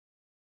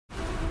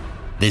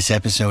This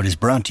episode is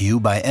brought to you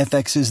by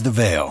FX's The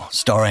Veil,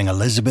 starring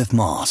Elizabeth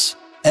Moss.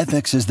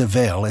 FX's The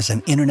Veil is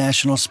an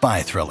international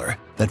spy thriller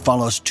that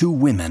follows two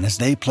women as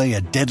they play a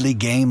deadly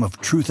game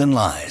of truth and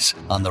lies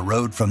on the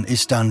road from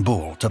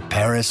Istanbul to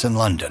Paris and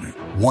London.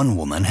 One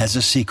woman has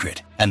a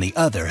secret, and the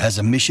other has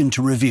a mission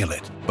to reveal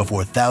it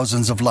before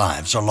thousands of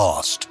lives are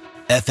lost.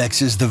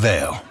 FX's The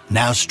Veil,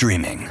 now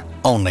streaming,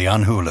 only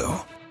on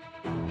Hulu.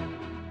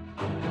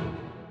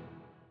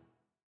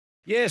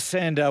 Yes,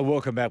 and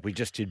welcome back. We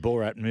just did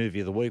Borat Movie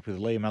of the Week with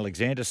Liam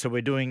Alexander, so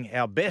we're doing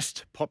our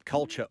best pop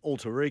culture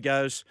alter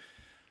egos.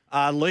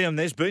 Liam,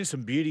 there's been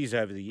some beauties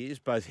over the years,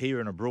 both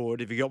here and abroad.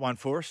 Have you got one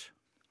for us?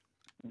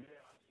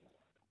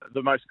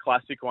 The most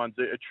classic ones,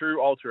 a true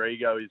alter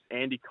ego, is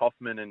Andy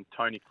Kaufman and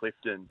Tony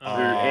Clifton.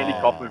 Andy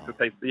Kaufman, for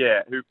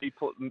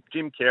people,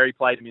 Jim Carrey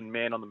played him in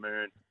Man on the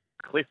Moon.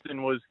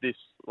 Clifton was this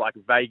like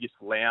Vegas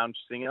lounge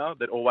singer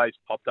that always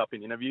popped up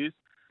in interviews,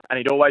 and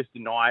he'd always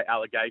deny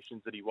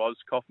allegations that he was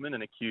Kaufman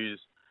and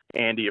accuse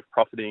Andy of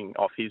profiting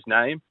off his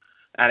name.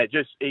 And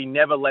he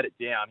never let it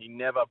down. He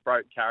never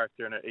broke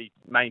character, and he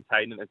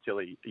maintained it until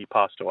he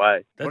passed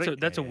away.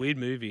 That's a weird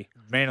movie.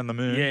 Man on the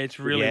Moon. Yeah, it's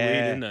really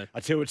weird, isn't it?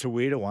 I tell you, it's a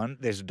weirder one.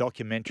 There's a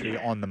documentary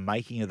on the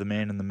making of the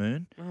Man on the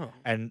Moon,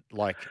 and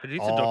like it is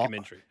a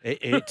documentary.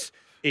 It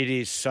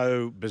is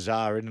so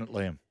bizarre, isn't it,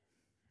 Liam?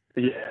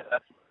 Yeah,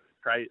 that's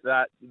great.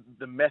 That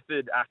the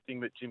method acting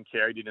that Jim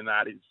Carrey did in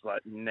that is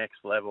like next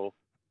level.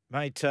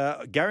 Mate,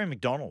 Gary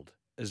McDonald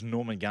as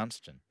Norman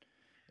Gunston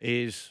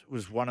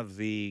was one of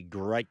the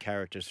great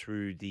characters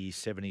through the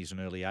 70s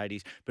and early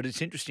 80s. But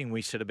it's interesting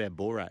we said about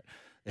Borat,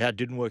 how it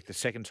didn't work the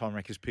second time around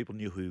because people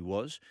knew who he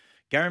was.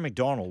 Gary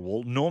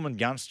McDonald, Norman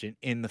Gunston,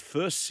 in the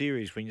first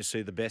series when you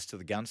see the best of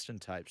the Gunston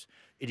tapes,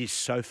 it is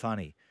so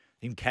funny,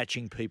 him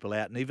catching people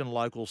out and even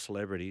local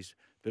celebrities.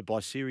 But by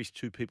series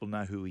 2, people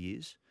know who he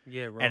is.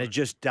 Yeah, right. And it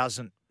just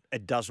doesn't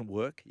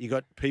work. You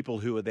got people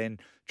who are then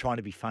trying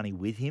to be funny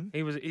with him.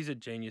 He's a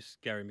genius,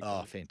 Gary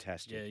McDonald. Oh,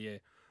 fantastic. Yeah.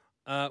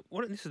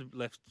 This is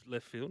left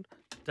field.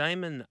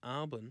 Damon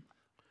Albarn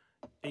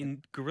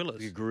in Gorillas.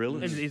 The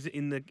Gorillas.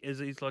 And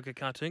he's like a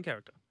cartoon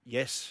character.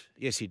 Yes,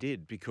 he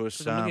did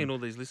because I'm looking at all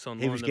these lists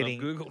online. He was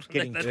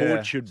getting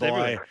tortured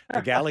by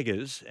the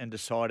Gallaghers and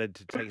decided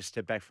to take a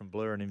step back from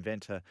Blur and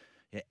invent an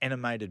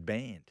animated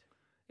band.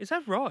 Is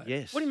that right?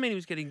 Yes. What do you mean he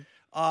was getting?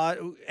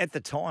 At the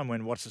time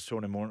when What's the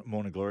Story in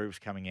Morning Glory was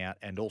coming out,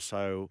 and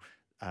also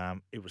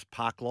it was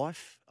Park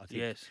Life, I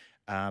think. Yes.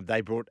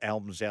 They brought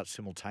albums out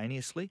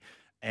simultaneously,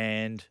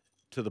 and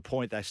to the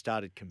point they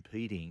started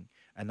competing,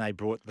 and they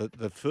brought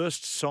the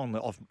first song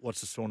off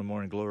What's the Story in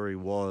Morning Glory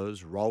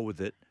was Roll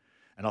With It,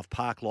 and off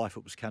Park Life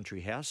it was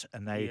Country House,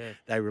 and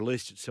they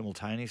released it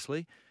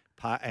simultaneously,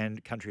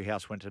 and Country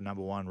House went to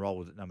number 1, Roll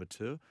With It number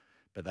 2,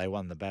 but they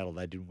won the battle,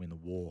 they didn't win the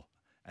war.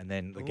 And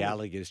then the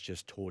Gallaghers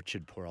just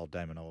tortured poor old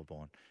Damon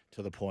Albarn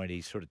to the point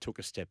he sort of took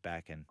a step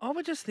back. And I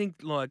would just think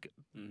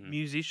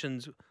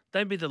musicians,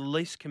 they'd be the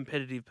least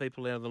competitive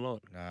people out of the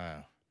lot.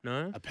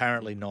 No?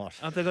 Apparently not.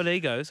 Oh, they've got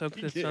egos. That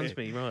sounds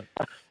me, right.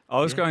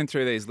 I was going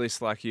through these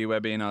lists like you,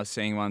 Webby, and I was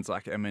seeing ones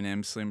like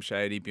Eminem, Slim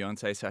Shady,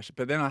 Beyonce, Sasha.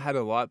 But then I had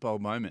a light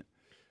bulb moment.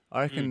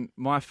 I reckon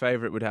my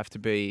favourite would have to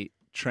be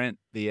Trent,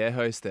 the air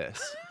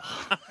hostess,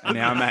 and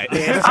our mate,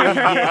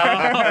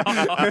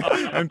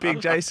 and Big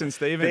Jason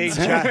Stevens.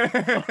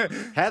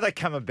 How they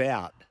come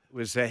about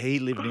was that he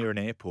lived near an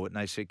airport,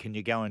 and they said, "Can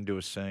you go and do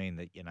a scene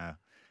that you know?"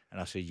 And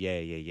I said,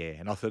 "Yeah."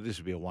 And I thought this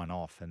would be a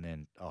one-off, and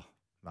then,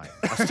 mate,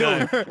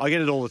 I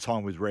get it all the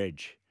time with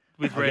Reg.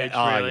 With Reg,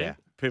 really? really? Yeah.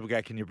 People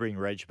go, "Can you bring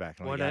Reg back?"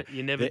 And Why don't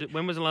you never?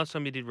 When was the last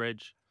time you did Reg?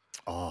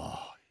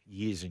 Oh,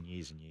 years and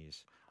years and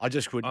years. I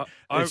just couldn't.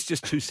 It's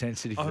just too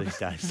sensitive these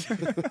days.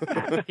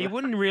 He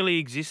wouldn't really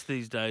exist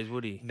these days,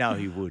 would he? No,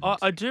 he wouldn't.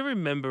 I do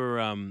remember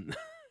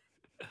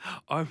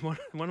one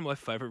of my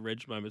favourite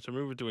Reg moments. I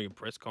remember doing a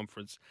press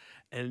conference,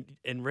 and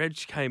Reg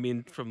came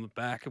in from the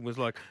back and was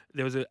like,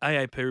 there was an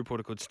AAP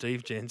reporter called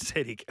Steve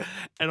Jansetic,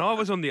 and I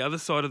was on the other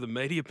side of the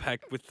media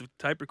pack with the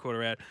tape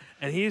recorder out,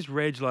 and here's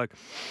Reg like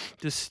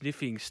just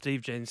sniffing Steve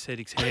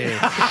Jansetic's hair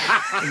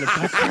in the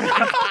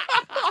background.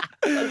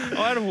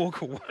 I had to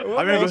walk away.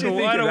 What made you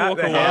think about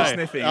the hair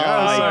sniffing?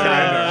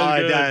 I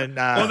don't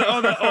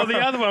know. Or the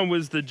other one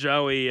was the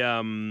Joey.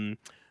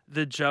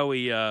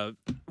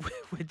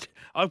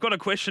 I've got a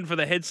question for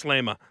the head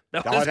slammer.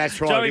 That's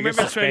right. Joey, he was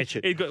about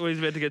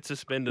to get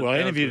suspended. Well, I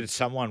interviewed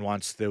someone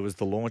once. There was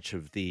the launch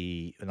of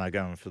and they're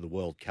going for the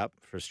World Cup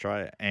for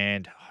Australia,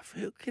 and I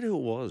forget who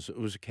it was. It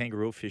was a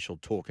kangaroo official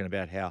talking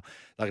about how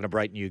they're going to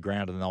break new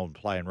ground and they'll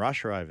play in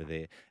Russia over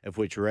there. Of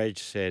which Reg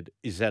said,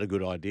 "Is that a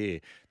good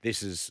idea?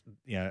 This is,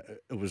 it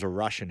was a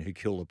Russian who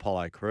killed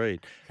Apollo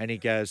Creed." And he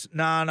goes,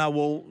 "No,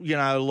 well,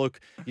 look,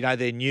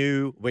 they're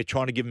new. We're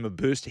trying to give them a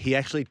boost." He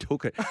actually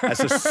took it as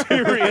a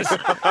serious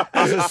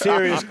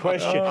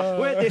question.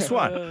 This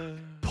one,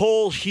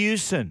 Paul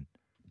Hewson,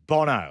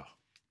 Bono.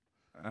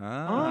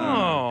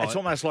 Oh, it's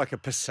almost like a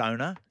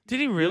persona. Did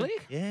he really?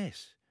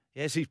 Yes,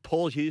 he's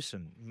Paul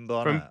Hewson,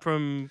 Bono.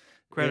 From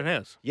Crowded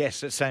House. Yes,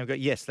 that same guy.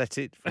 Yes, that's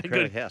it. From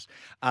Crowded House.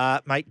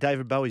 Mate,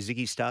 David Bowie,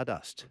 Ziggy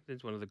Stardust.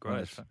 He's one of the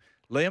greats.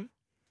 Liam?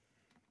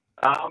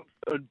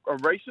 A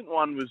recent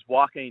one was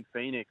Joaquin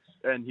Phoenix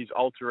and his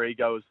alter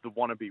ego as the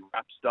wannabe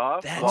rap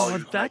star. That's- while he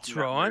was that's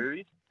making that right.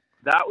 movie.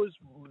 That was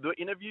the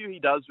interview he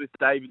does with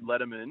David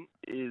Letterman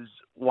is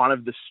one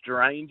of the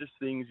strangest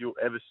things you'll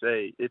ever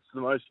see. It's the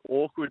most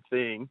awkward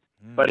thing,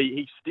 but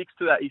he sticks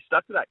to that. He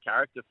stuck to that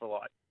character for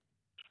like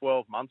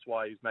 12 months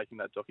while he was making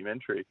that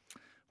documentary.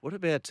 What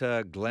about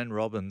Glenn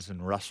Robbins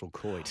and Russell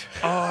Coit?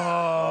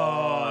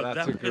 Oh,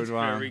 that's that a good was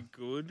one. very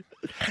good.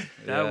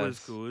 That was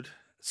Yes. good.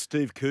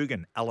 Steve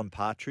Coogan, Alan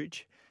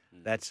Partridge.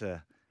 That's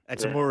a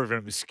more of an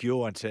obscure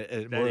one,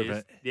 more of is,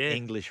 an yeah.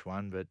 English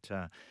one.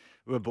 But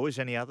well, boys,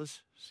 any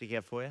others stick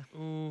out for you?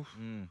 Ooh,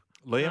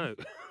 Liam?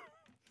 no.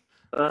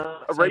 A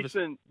Save us.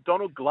 recent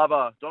Donald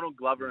Glover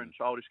and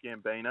Childish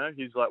Gambino.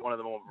 He's like one of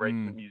the more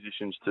recent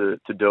musicians to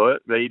do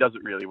it, but he does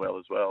it really well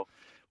as well.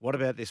 What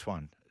about this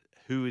one?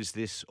 Who is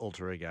this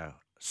alter ego?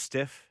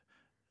 Steph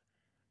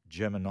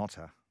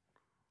Germanotta.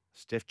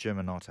 Steph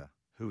Germanotta.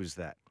 Who is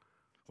that?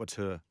 What's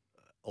her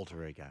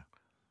alter ego?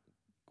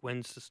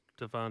 Gwen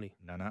Stefani.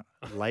 No.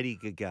 Lady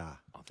Gaga.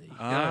 Oh, there you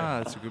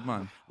That's a good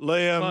one.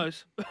 Liam,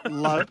 Close.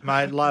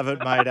 love it,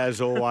 mate,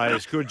 as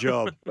always. Good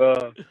job.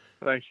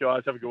 Thanks,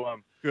 guys. Have a good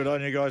one. Good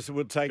on you guys.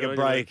 We'll take Good a on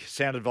you, break.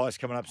 Sound advice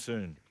coming up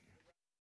soon.